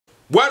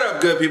What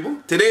up, good people?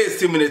 Today is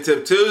 2-Minute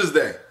Tip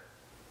Tuesday.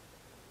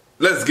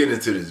 Let's get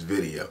into this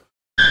video.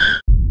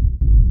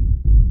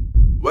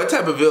 What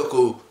type of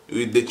vehicle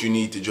that you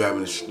need to drive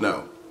in the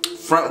snow?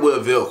 Front wheel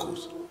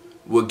vehicles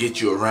will get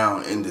you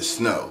around in the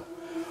snow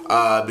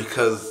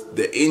because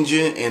the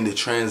engine and the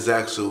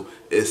transaxle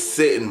is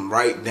sitting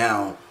right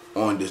down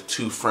on the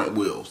two front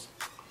wheels.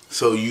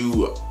 So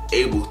you are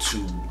able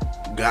to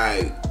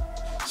glide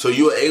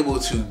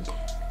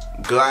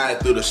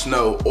through the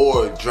snow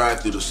or drive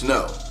through the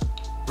snow.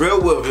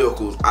 Real wheel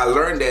vehicles, I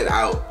learned that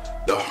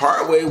out the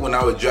hard way when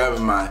I was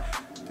driving my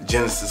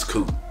Genesis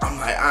coupe. I'm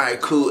like, alright,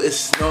 cool, it's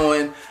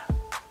snowing.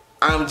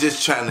 I'm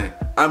just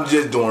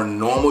doing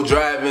normal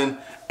driving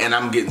and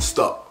I'm getting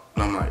stuck.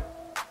 And I'm like,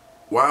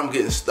 why I'm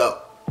getting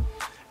stuck?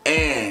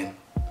 And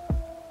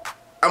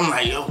I'm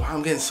like, yo,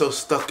 I'm getting so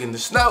stuck in the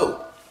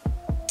snow.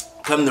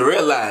 Come to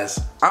realize,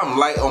 I'm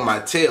light on my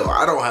tail.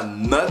 I don't have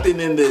nothing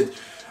in the,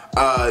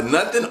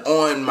 nothing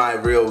on my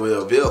rear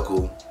wheel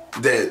vehicle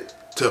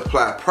to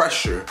apply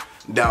pressure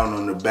down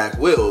on the back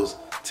wheels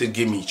to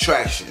give me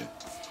traction.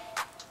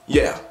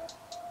 Yeah,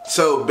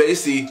 so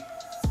basically,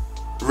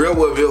 rear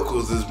wheel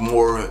vehicles is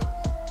more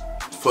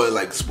for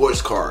like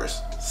sports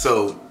cars.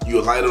 So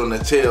you're light on the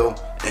tail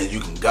and you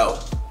can go.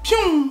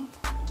 Pew!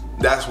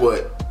 That's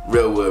what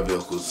rear wheel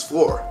vehicles is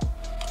for.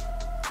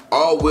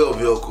 All wheel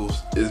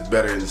vehicles is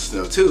better in the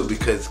snow too,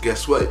 because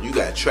guess what? You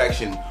got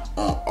traction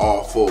on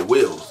all four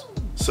wheels.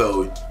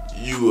 So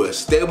you are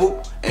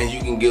stable and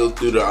you can go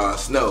through the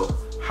snow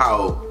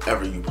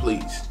however you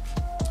please.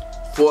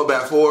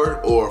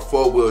 4x4 or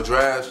four-wheel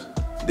drives,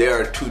 they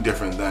are two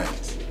different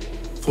things.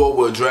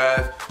 Four-wheel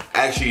drive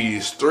actually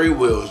is 3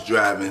 wheels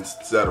driving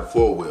instead of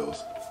 4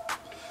 wheels.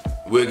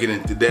 We'll get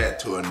into that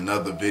to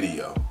another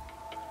video.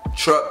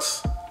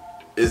 Trucks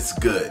is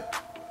good.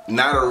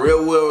 Not a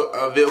real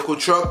wheel vehicle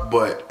truck,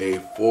 but a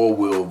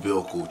 4-wheel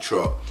vehicle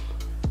truck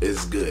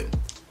is good.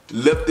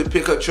 Lifted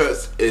pickup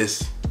trucks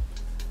is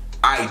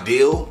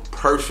ideal,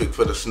 perfect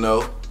for the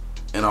snow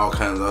and all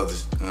kinds of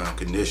other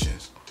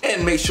conditions.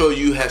 And make sure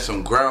you have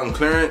some ground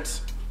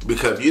clearance,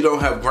 because if you don't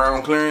have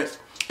ground clearance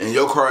and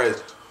your car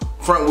is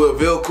front wheel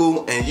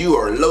vehicle and you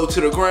are low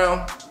to the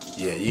ground,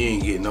 yeah, you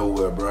ain't getting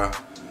nowhere, bro.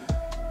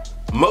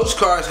 Most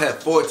cars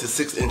have 4 to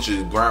 6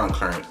 inches ground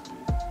clearance.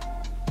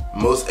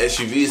 Most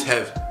SUVs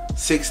have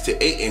 6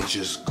 to 8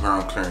 inches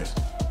ground clearance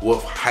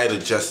with height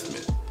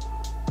adjustment.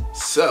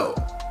 So,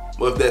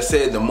 with that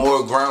said, the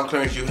more ground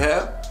clearance you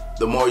have,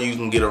 the more you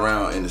can get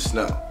around in the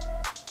snow.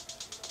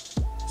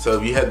 So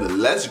if you have the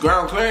less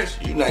ground clearance,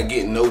 you're not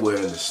getting nowhere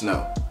in the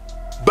snow.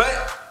 But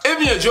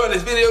if you enjoyed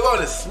this video, go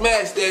ahead and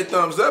smash that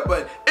thumbs up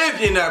button. If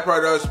you're not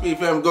part of our Speed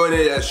family, go ahead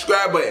and hit that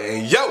subscribe button.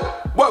 And yo,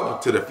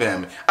 welcome to the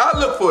family. I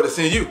look forward to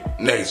seeing you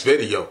next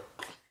video.